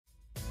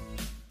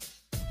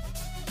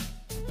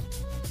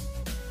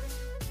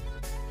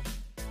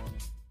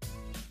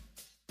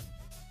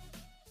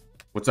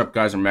What's up,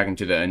 guys? I'm back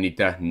into the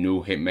Anitta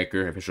NU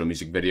Hitmaker official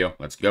music video.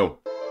 Let's go.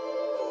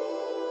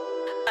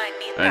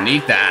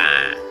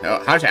 Anitta!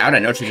 Oh, how did I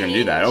know she's gonna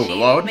do that?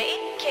 Overload?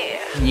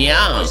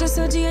 Yeah!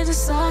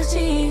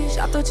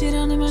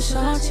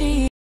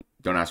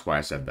 Don't ask why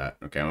I said that.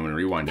 Okay, I'm gonna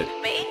rewind it.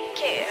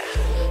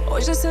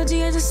 Hoje é seu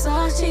dia de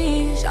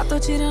sorte, já tô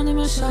tirando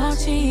meu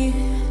short.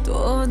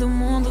 Todo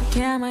mundo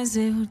quer, mas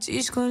eu te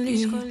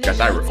escolhi.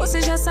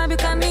 Você já sabe o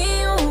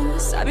caminho,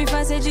 sabe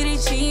fazer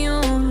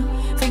direitinho.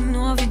 Vem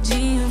no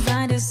ouvidinho,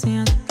 vai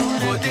descendo.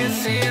 Vou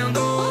descendo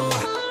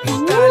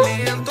no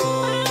talento.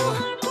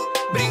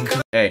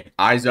 Brincando. Hey,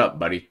 eyes up,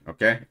 buddy,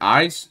 okay?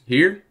 Eyes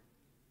here,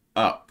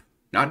 up.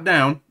 Not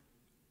down,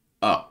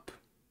 up.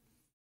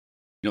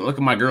 You don't look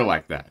at my girl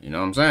like that, you know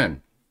what I'm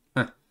saying?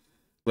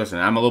 Listen,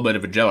 I'm a little bit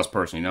of a jealous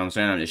person, you know what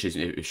I'm saying?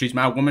 If she's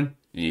my woman,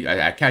 and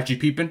I catch you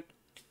peeping,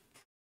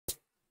 you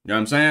know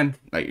what I'm saying?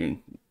 Like,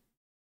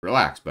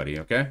 relax, buddy,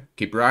 okay?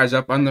 Keep your eyes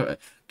up on the,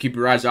 keep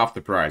your eyes off the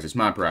prize. It's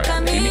my prize.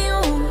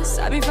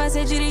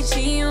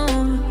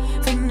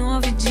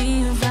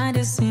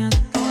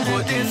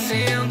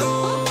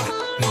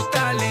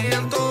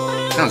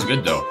 Sounds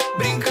good though.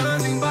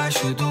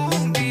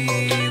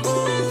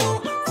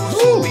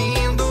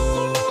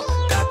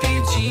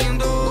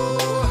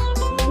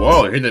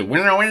 Whoa, hear the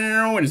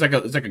wow. It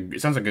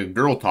sounds like a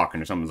girl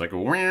talking or something. It's like a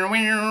wow.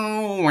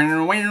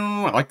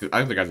 I like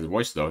the guy's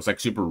voice though. It's like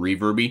super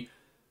reverby,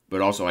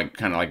 but also like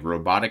kind of like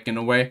robotic in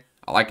a way.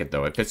 I like it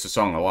though. It fits the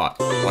song a lot.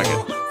 I like it.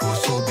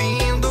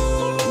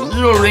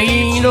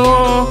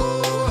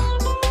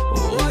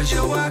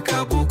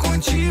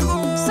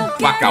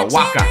 Waka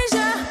waka.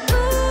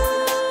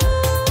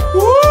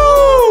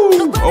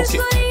 Woo! Okay.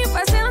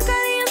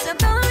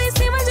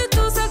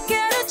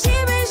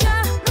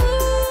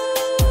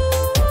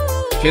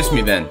 Kiss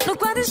me then.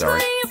 I'm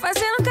sorry.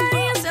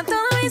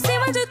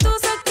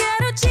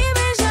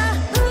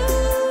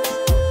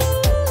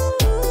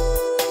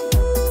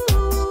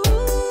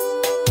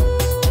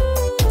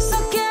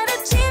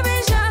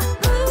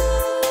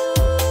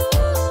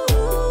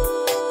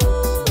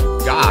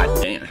 God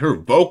damn, her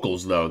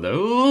vocals though,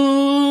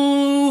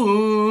 ooh,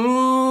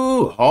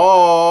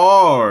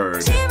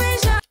 hard.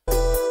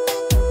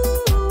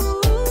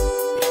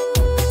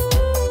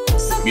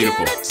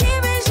 Beautiful.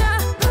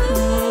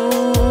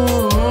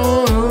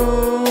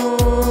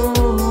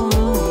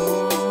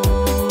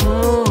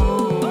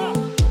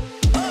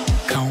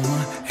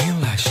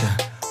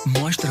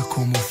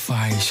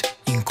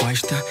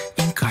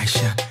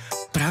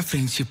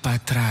 Frente pra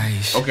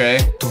trás. Okay.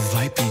 Tu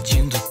vai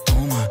pedindo,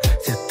 toma.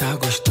 Cê tá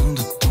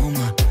gostando,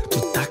 toma. Tu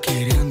tá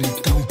querendo,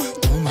 então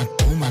toma,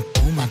 toma,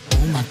 toma,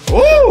 toma.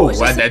 Ooh,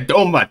 that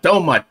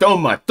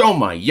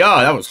toma.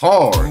 Yeah, that was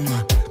hard.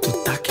 Toma, tu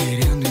tá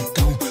querendo,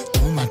 então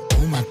toma,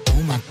 toma,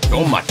 toma,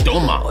 toma,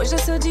 toma. Hoje é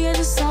seu dia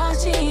de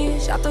sorte,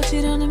 já tô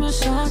tirando meu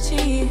short.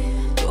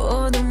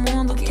 Todo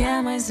mundo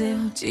quer, mas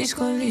eu te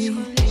escolhi.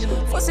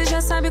 Você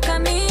já sabe o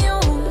caminho,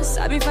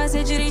 sabe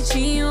fazer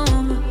direitinho.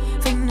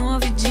 Vem no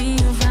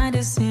ouvidinho, vai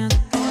descendo.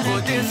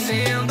 Vou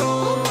descendo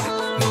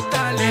no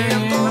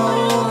talento,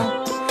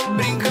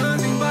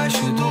 brincando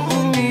embaixo do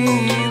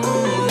umbigo.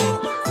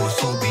 Vou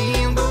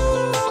subindo.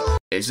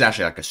 It's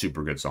actually like a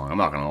super good song. I'm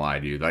not gonna lie,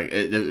 dude. Like,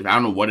 I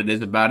don't know what it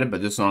is about it,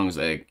 but this song is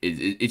like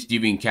it's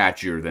even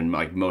catchier than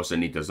like most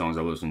Anitta songs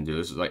I listen to.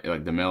 This is like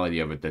the melody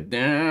of it. The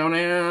down,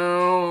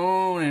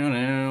 down, down,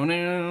 down,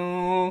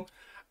 down.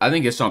 I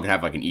think this song could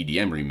have like an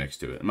EDM remix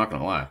to it. I'm not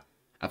gonna lie.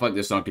 I feel like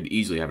this song could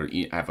easily have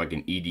like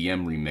an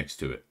EDM remix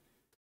to it.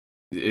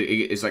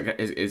 It's like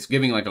it's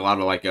giving like a lot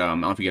of like I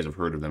don't know if you guys have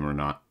heard of them or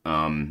not.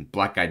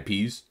 Black Eyed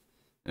Peas.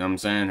 You know what I'm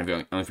saying? I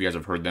don't know if you guys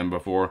have heard them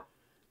before.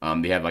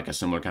 They have like a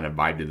similar kind of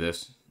vibe to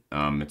this.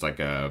 It's like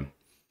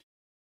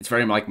it's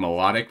very like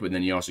melodic, but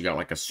then you also got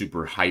like a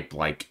super hype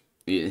like.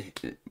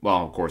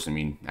 Well, of course, I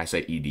mean I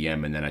say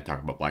EDM and then I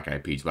talk about Black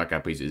Eyed Peas. Black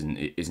Eyed Peas isn't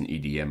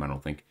EDM, I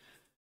don't think.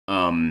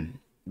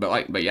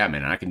 But yeah,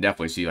 man, I can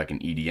definitely see like an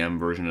EDM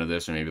version of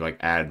this, or maybe like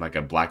add like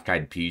a Black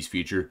Eyed Peas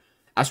feature.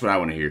 That's what I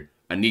want to hear.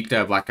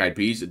 Anitta, Black Eyed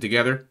Peas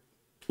together.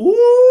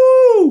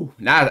 Ooh,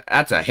 now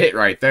that's a hit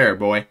right there,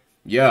 boy.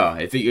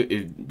 Yeah,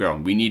 bro,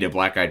 we need a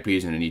Black Eyed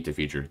Peas and Anitta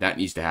feature. That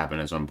needs to happen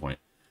at some point.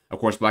 Of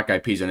course, Black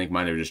Eyed Peas, I think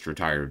might have just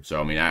retired.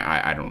 So I mean,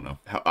 I don't know.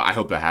 I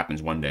hope that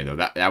happens one day though.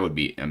 That would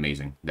be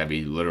amazing. That'd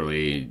be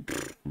literally,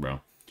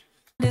 bro.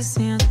 Vou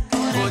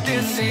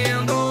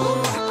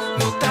descendo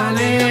no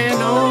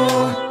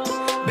talento,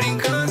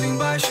 brincando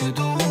embaixo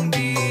do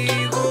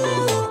umbigo.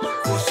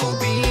 Vou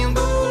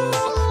subindo,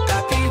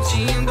 tá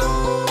pedindo.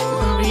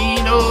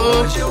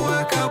 Hoje eu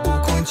acabo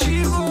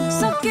contigo.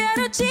 Só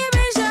quero te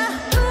beijar.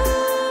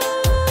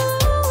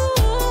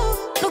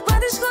 No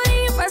quarto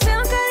escurinho,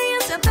 fazendo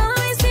carinho,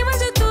 sentando em cima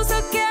de tu.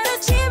 Só quero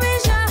te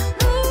beijar.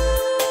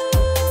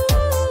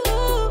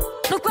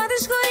 No quarto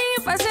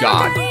escurinho, fazendo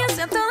carinho,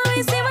 sentando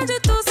em cima de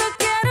tu. Só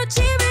quero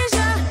te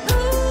beijar.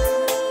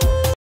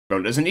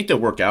 Bro, doesn't need to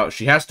work out.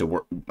 She has to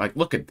work. Like,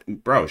 look at,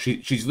 bro.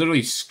 She's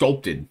literally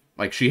sculpted.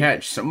 Like, she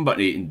had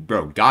somebody,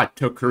 bro. God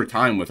took her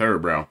time with her,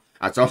 bro.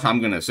 That's all I'm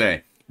gonna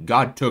say.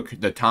 God took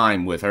the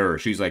time with her.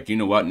 She's like, you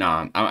know what?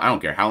 Nah, I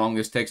don't care how long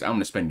this takes. I'm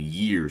gonna spend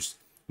years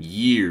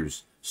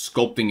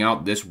sculpting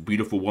out this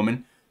beautiful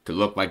woman to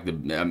look like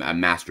a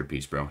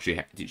masterpiece, bro.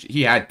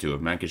 He had to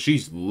have, man, because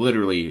she's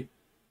literally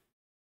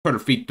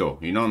perfecto.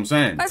 You know what I'm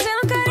saying?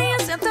 Fazendo carinho,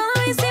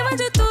 sentando em cima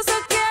de tu,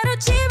 só quero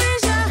te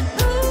beijar.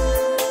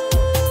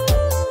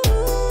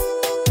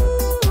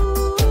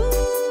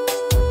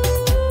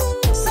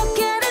 Só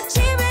quero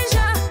te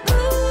beijar.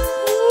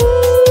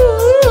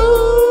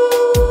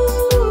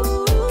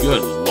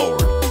 Good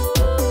Lord.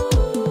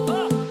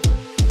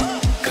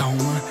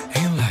 Calma,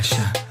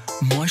 relaxa,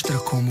 mostra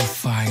como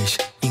faz.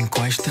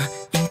 Encosta,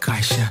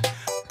 encaixa,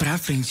 pra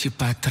frente e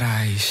pra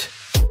trás.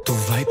 Tu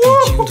vai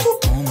pedindo,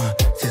 toma,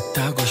 cê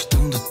tá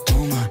gostando,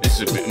 toma.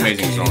 This is an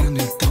amazing song.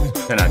 Então,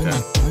 10 out of 10.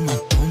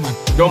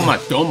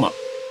 Toma.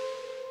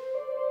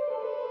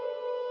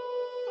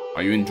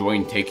 Are you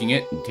enjoying taking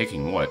it?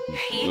 Taking what?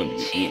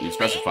 You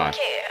specify.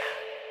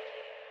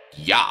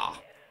 Yeah.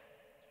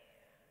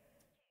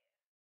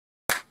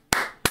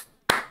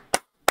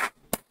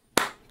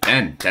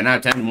 Ten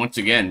out of 10 once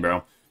again,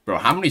 bro. Bro,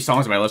 how many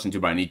songs have I listened to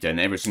by Anitta, and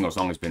every single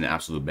song has been an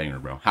absolute banger,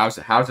 bro? How's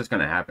this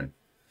gonna happen?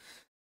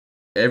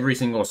 Every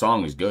single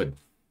song is good.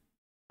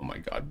 Oh my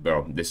god,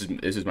 bro. This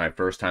is my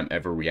first time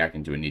ever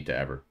reacting to Anitta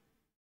ever.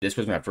 This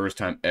was my first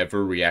time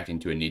ever reacting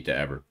to Anitta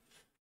ever.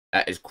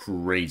 That is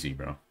crazy,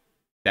 bro.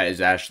 That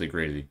is actually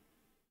crazy.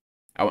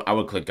 I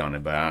would click on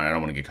it, but I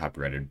don't want to get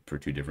copyrighted for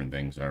two different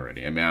things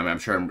already. I mean, I'm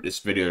sure this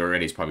video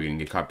already is probably going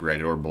to get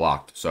copyrighted or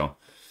blocked. So,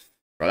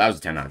 bro, that was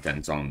a 10 out of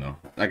 10 song, though.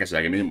 Like I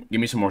said,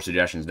 give me some more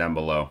suggestions down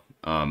below.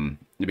 It'd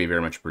be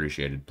very much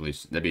appreciated,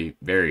 please. That'd be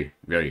very,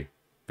 very,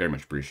 very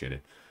much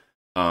appreciated.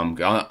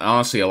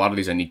 Honestly, a lot of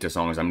these Anitta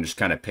songs I'm just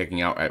kind of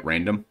picking out at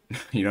random.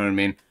 You know what I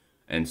mean?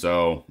 And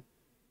so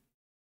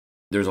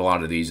there's a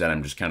lot of these that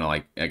I'm just kind of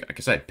like I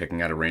said,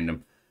 picking out at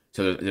random.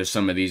 So there's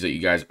some of these that you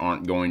guys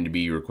aren't going to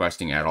be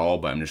requesting at all,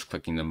 but I'm just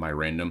clicking them by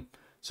random.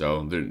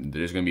 So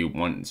there's going to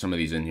be some of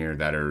these in here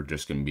that are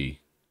just going to be,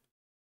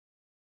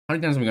 how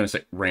many times am I going to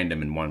say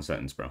random in one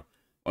sentence, bro?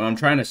 What I'm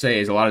trying to say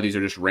is a lot of these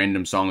are just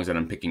random songs that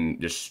I'm picking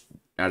just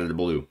out of the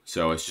blue.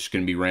 So it's just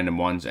going to be random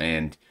ones,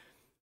 and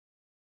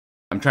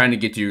I'm trying to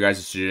get to you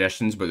guys'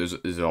 suggestions, but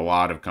there's a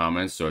lot of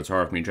comments, so it's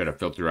hard for me to try to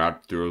filter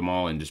through them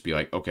all and just be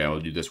like, okay,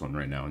 I'll do this one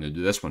right now, and I'll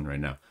do this one right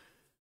now.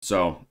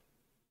 So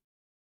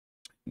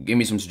give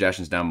me some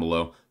suggestions down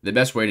below. The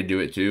best way to do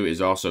it, too,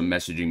 is also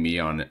messaging me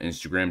on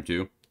Instagram,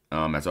 too.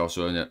 That's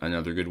also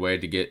another good way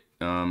to get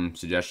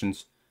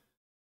suggestions.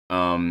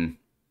 But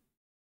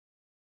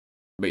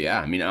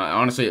yeah, I mean,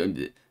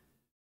 honestly,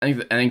 I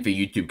think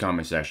the YouTube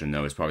comment section,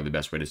 though, is probably the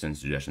best way to send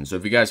suggestions. So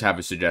if you guys have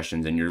a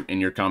suggestions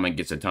and your comment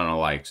gets a ton of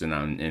likes,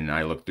 and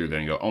I look through there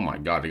and go, oh my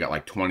god, I got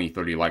like 20,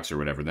 30 likes or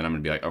whatever, then I'm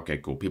gonna be like, okay,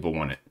 cool, people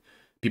want it,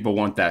 people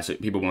want that, so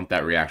people want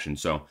that reaction.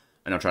 So,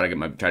 and I'll try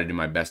to do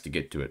my best to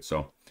get to it.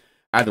 So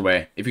either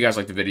way, if you guys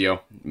like the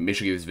video, make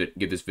sure you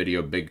give this video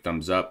a big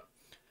thumbs up.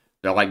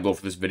 The like goal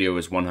for this video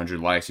is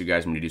 100 likes. You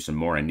guys want to do some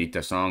more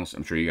Anitta songs?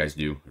 I'm sure you guys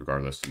do,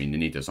 regardless. I mean, the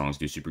Anitta songs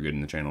do super good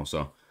in the channel.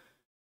 So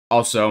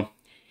also,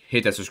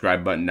 hit that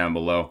subscribe button down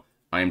below.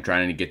 I am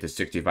trying to get to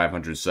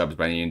 6,500 subs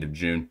by the end of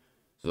June.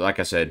 So like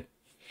I said,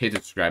 hit the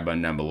subscribe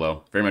button down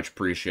below. Very much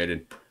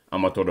appreciated.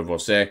 I'm a todo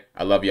você.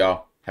 I love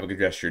y'all. Have a good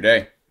rest of your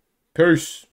day. Peace.